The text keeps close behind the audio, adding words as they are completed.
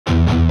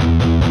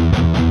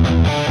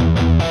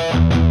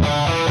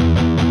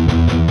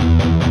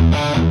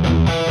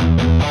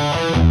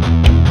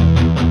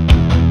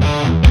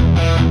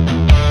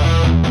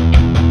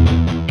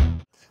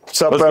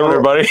What's up, What's going on,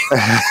 everybody?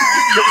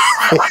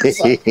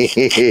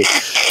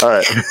 All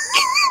right.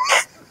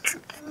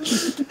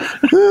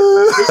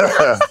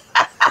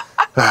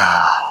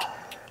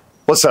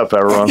 What's up,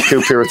 everyone?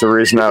 Coop here with The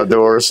Reason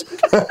Outdoors.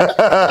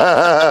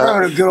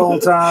 Having a good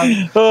old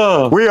time.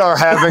 We are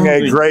having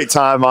a great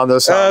time on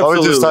this hunt. Let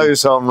me just tell you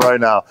something right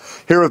now.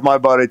 Here with my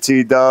buddy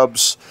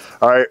T-Dubs.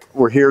 All right,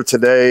 we're here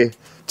today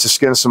to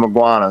skin some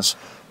iguanas.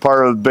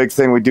 Part of the big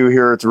thing we do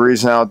here at The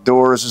Reason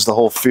Outdoors is the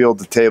whole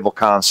field-to-table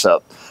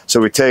concept. So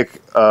we take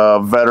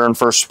a veteran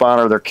first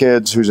spawner, their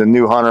kids, who's a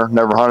new hunter,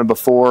 never hunted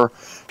before,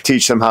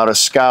 teach them how to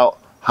scout,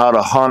 how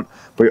to hunt.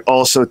 We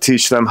also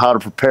teach them how to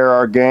prepare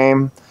our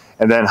game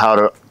and then how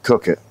to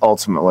cook it,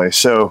 ultimately.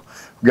 So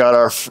we got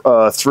our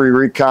 3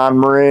 recon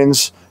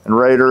Marines and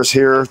Raiders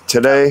here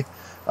today.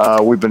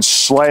 We've been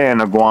slaying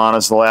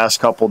iguanas the last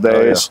couple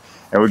days,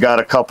 and we got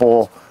a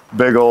couple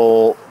big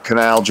old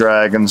canal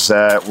dragons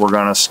that we're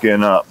gonna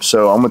skin up.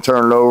 So I'm gonna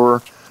turn it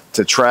over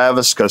to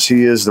Travis because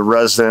he is the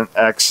resident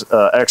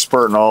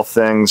expert in all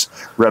things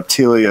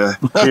reptilia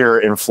here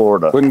in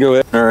Florida. Wouldn't go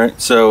in. All right,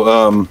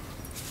 so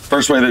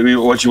first way that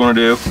what you want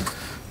to do,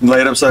 you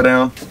lay it upside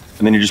down,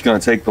 and then you're just going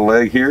to take the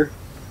leg here,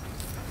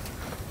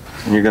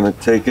 and you're going to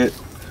take it.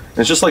 And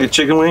it's just like a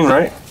chicken wing,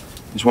 right?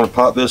 You just want to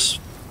pop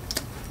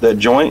that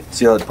joint.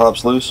 See how it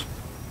pops loose?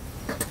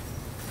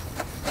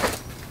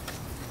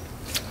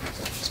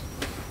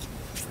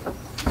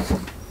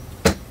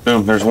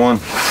 Boom, there's one.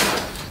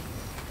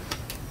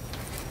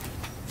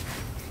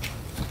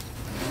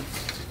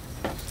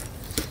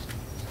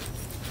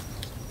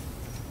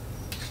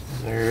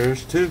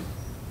 There's 2.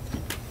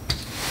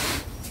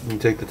 You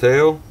take the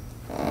tail,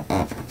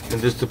 and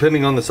just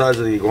depending on the size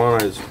of the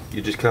iguana,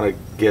 you just kind of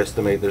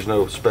guesstimate. There's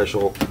no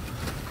special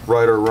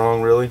right or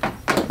wrong, really.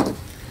 And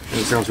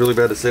it sounds really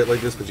bad to say it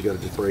like this, but you got to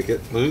just break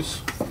it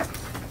loose.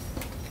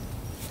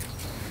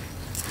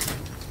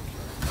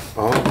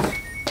 Off.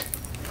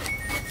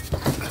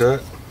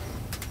 Cut.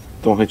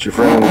 Don't hit your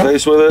friend in the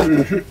face with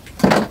it.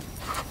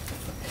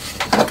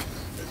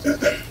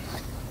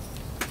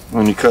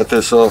 When you cut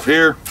this off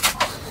here,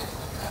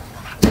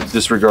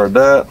 disregard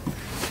that.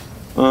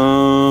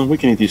 We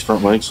can eat these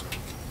front legs.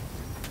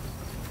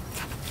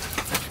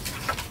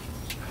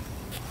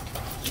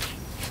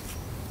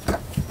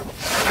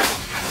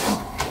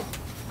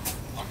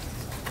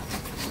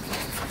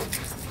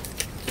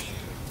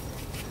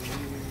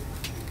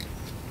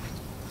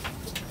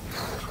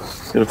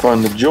 Gotta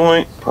find the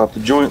joint, pop the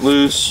joint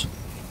loose.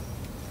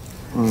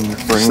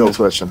 Still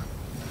twitching.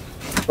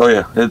 Oh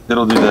yeah,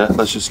 it'll do that.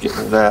 Let's just get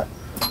rid of that.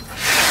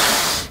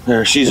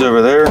 There, she's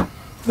over there.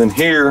 Then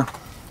here,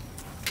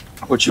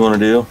 what you want to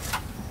do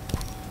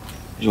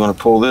is you want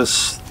to pull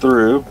this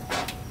through.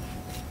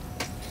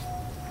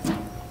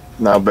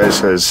 Now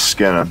basically it's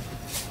skinning.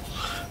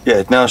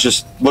 Yeah, now it's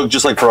just, look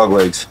just like frog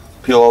legs.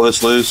 Peel all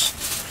this loose,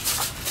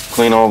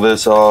 clean all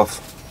this off.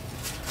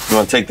 You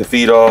want to take the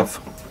feet off,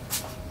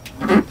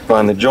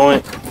 find the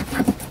joint,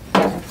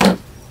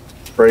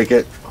 break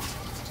it.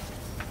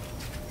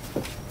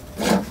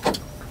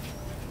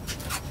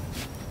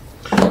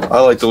 I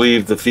like to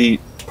leave the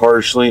feet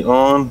partially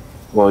on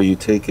while you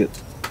take it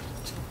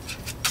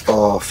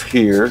off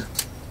here.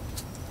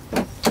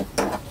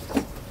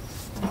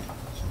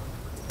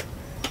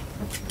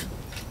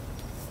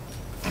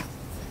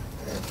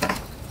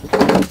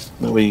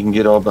 That way you can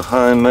get all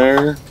behind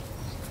there.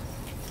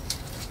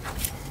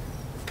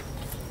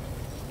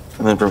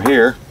 And then from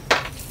here,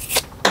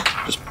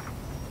 just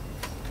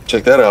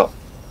check that out.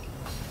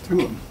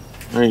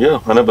 There you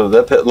go. I know, but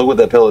look what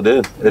that pellet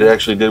did. It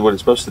actually did what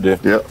it's supposed to do.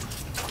 Yep.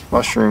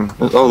 Mushroom.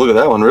 Oh, look at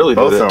that one. Really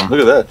Both did of it. them. Look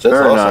at that. That's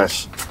very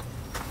awesome.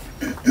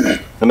 Nice.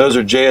 And those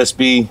are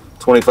JSB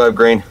 25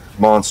 grain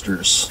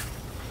monsters.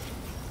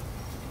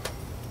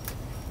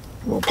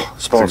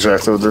 That's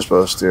exactly what they're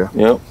supposed to.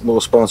 Yep.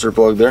 Little sponsor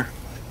plug there.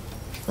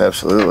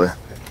 Absolutely.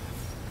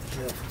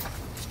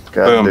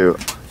 Gotta do it.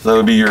 So that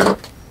would be your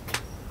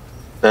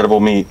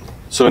edible meat.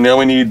 So now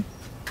we need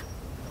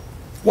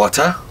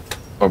water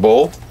or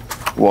bowl.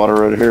 Water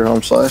right here,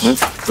 home slice.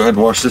 Go ahead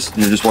and wash this.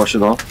 You just wash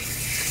it off.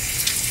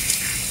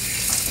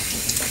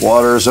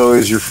 Water is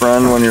always your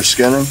friend when you're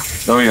skinning.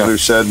 Oh yeah. We've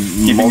said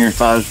multiple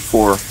times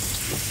before,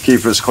 keep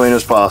it as clean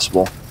as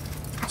possible.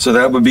 So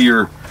that would be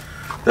your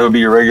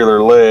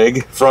regular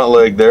leg, front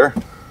leg there.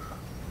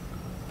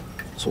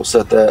 So we'll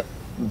set that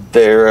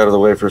there out of the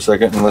way for a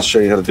second, and let's show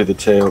you how to do the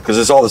tail, because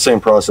it's all the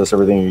same process,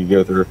 everything you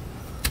go through.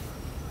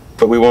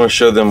 But we want to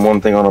show them one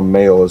thing on a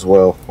male as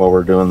well while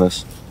we're doing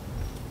this.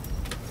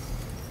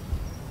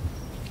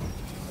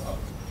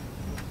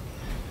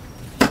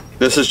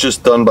 This is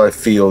just done by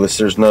feel.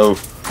 There's no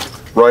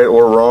right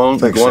or wrong.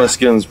 The iguana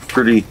skin's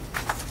pretty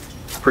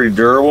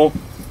durable.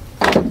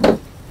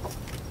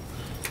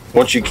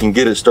 Once you can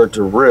get it start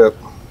to rip,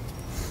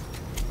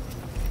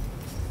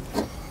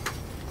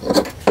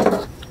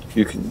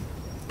 you can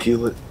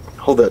peel it.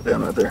 Hold that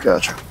down right there.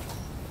 Gotcha.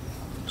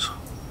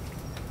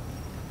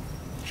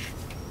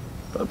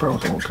 I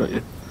promise I won't cut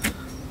you.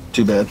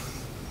 Too bad.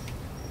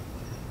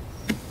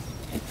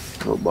 A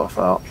little buff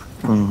out.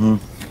 Mm-hmm.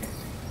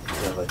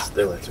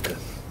 Their legs are good.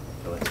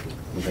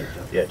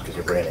 Yeah, because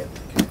you're brand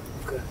new.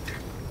 Okay.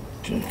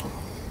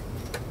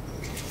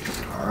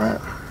 All right.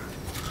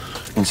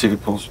 And see if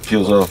it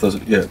peels off. Does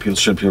it? Yeah, it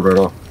should peel right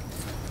off.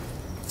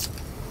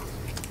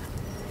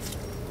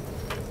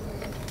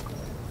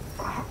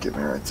 Get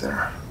me right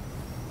there.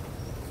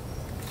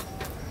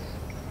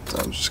 So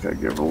I'm just gonna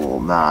give it a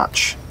little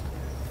notch.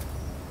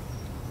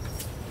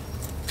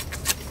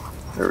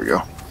 There we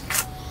go.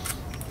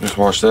 Just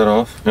wash that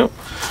off. Yep.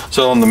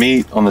 So on the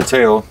meat, on the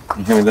tail,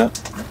 you hand me that?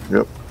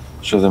 Yep.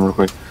 Show them real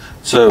quick.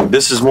 So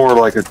this is more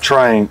like a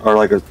triangle, or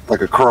like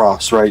a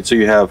cross, right? So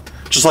you have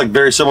just like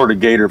very similar to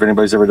gator. If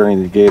anybody's ever done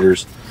any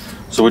gators,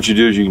 so what you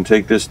do is you can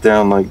take this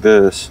down like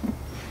this,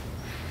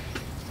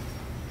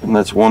 and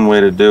that's one way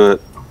to do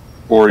it.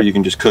 Or you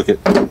can just cook it.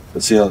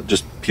 Let's see how it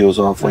just peels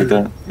off like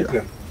that. Yeah.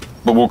 Okay.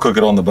 But we'll cook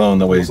it on the bone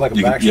that way. It's like a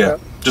back strap?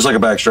 Yeah, just like a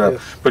back strap. Yeah.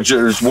 But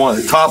there's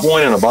one top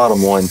one and a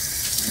bottom one.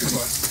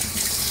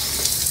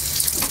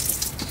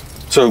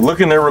 So look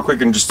in there real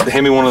quick and just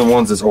hand me one of the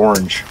ones that's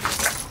orange.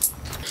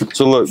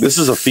 So look, this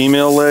is a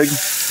female leg.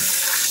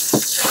 So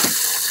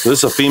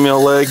this is a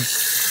female leg,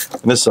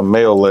 and this is a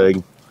male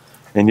leg.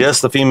 And yes,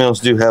 the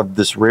females do have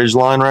this ridge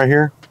line right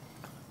here,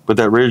 but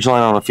that ridge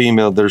line on a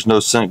female, there's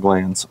no scent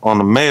glands. On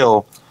a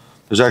male,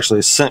 there's actually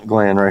a scent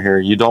gland right here.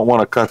 You don't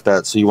want to cut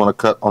that, so you want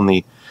to cut on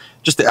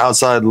just the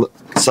outside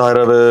side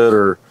of it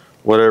or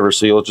whatever.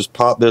 So you'll just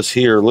pop this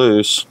here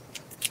loose,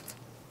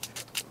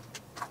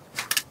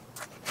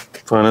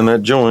 finding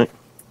that joint.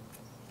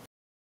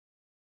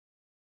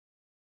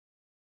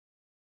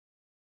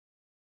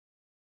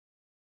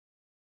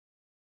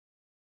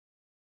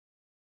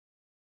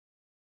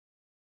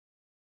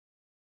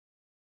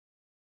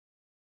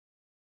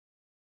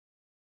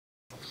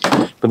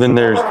 But then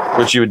there's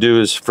what you would do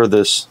is for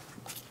this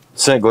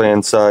scent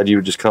gland side, you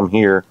would just come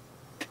here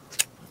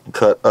and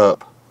cut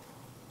up.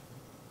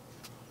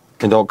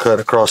 And don't cut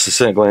across the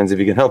scent glands if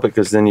you can help it,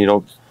 because then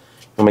you'll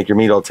make your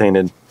meat all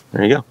tainted.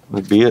 There you go.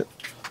 That'd be it.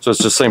 So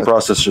it's the same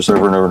process, just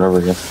over and over and over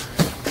again.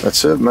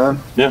 That's it, man.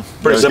 Yeah.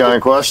 You guys got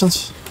any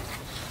questions?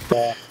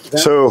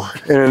 So,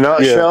 in a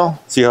nutshell,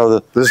 see how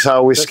this is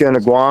how we skin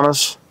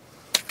iguanas.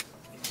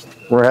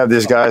 We're gonna have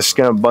these guys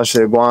skin a bunch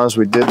of the iguanas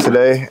we did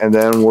today, and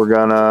then we're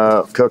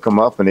gonna cook them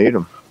up and eat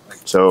them.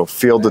 So,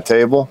 field the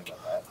table.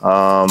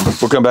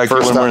 We'll come back to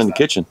it when we're in the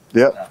kitchen.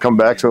 Yep, come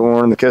back to it when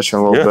we're in the kitchen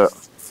a little bit.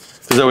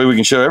 Because that way we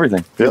can show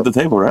everything. Field the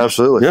table, right?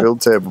 Absolutely. Yep. Field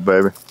the table,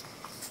 baby.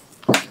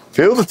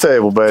 Field the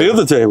table, baby. Field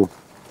the table.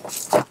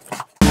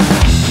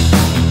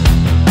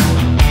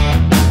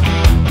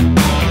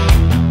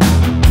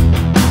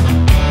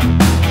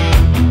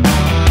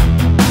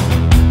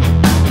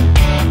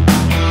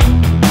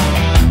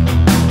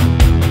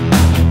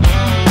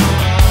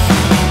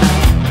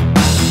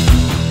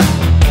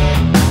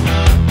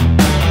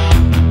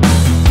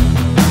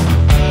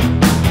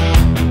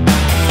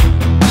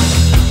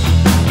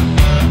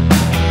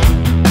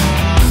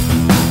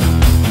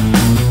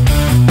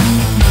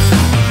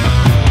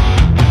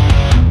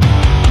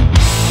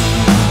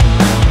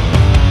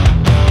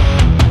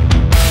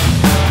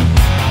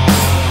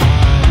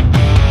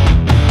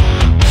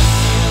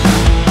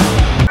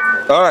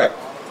 All right,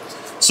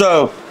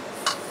 so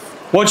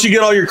once you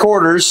get all your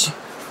quarters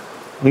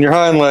and your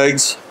hind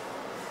legs,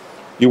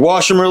 you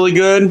wash them really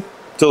good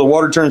till the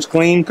water turns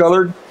clean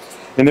colored.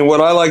 And then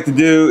what I like to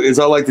do is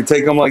I like to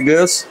take them like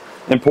this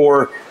and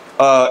pour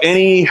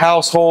any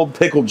household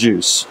pickle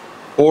juice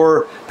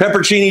or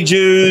peppercini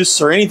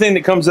juice or anything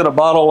that comes in a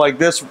bottle like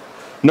this.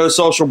 No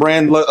social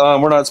brand,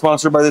 we're not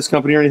sponsored by this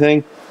company or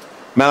anything.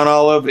 Mount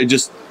Olive,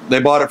 they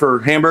bought it for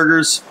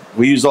hamburgers.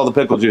 We used all the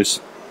pickle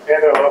juice.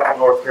 And they're local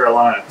North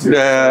Carolina, too.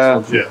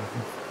 Yeah.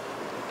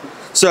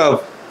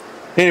 So,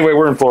 anyway,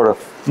 we're in Florida.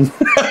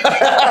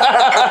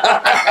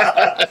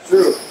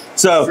 True.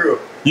 So, True.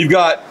 You've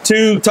got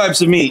two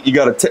types of meat. You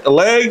got a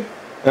leg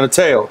and a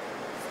tail.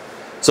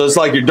 So, it's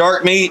like your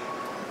dark meat.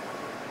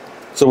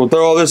 So, we'll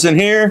throw all this in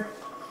here.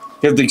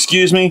 You have to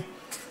excuse me.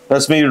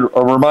 That's a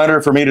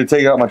reminder for me to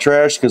take out my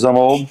trash because I'm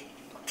old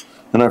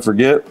and I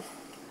forget.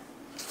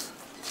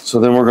 So,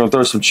 then we're going to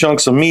throw some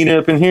chunks of meat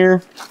up in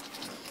here.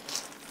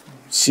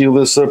 Seal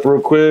this up real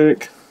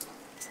quick.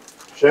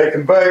 Shake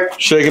and bake.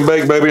 Shake and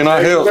bake, baby, and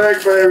I help.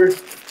 Shake and bake,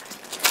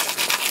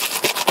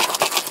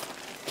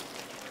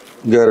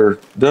 baby. Got her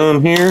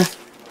done here.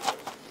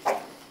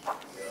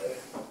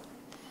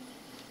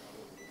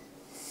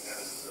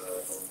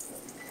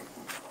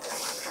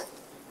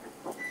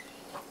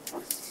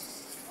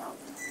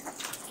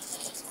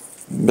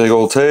 Big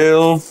old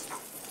tail.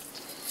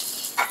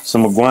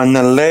 Some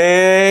iguana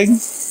leg.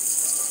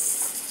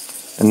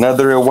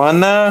 Another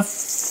iguana.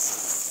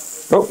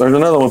 Oh, there's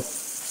another one.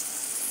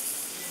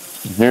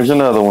 Here's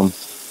another one.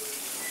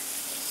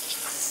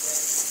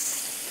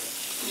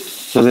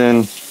 So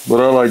then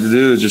what I like to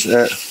do is just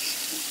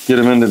get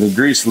them into the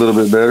grease a little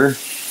bit better.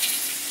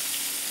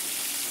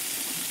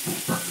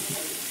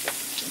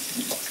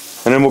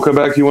 And then we'll come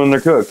back to you when they're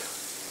cooked.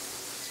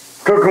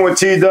 Cooking with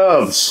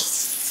T-Dubs.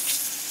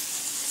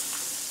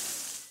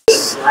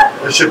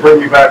 This should bring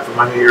me back from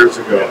many years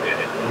ago.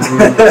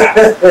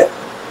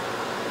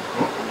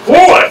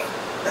 Boy!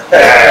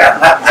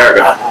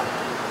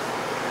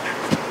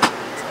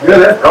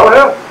 Oh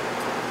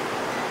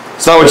yeah.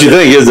 It's not what you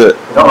think, is it?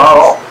 No, not at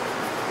all.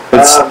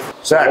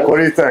 It's, Zach, what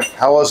do you think?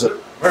 How was it?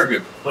 Very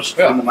good. Push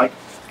it on the mic.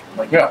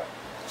 Yeah.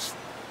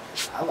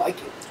 I like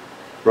it.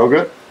 Real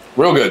good?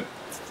 Real good.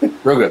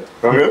 Real good.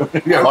 Real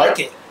good? Yeah. I like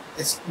it.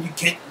 It's you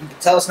can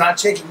tell it's not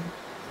chicken.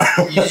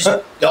 You just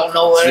don't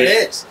know what it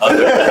is. Well,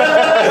 you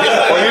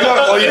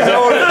know what it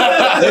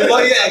is.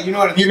 Well, yeah, you know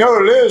what I mean. You know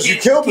what it is. You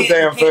killed the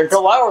damn thing a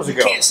couple hours You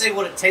ago. can't say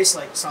what it tastes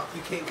like.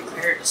 You can't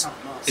compare it to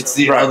something else. It's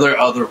so. the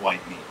other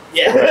white meat.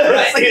 Yeah,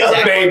 right.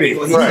 Exactly. Baby.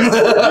 Right.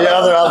 The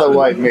other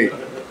white meat.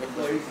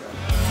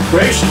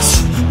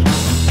 Gracious.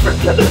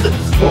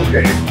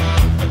 Okay.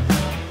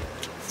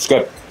 It's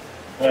good.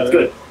 It's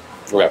good.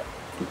 Okay.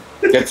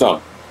 Get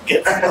some.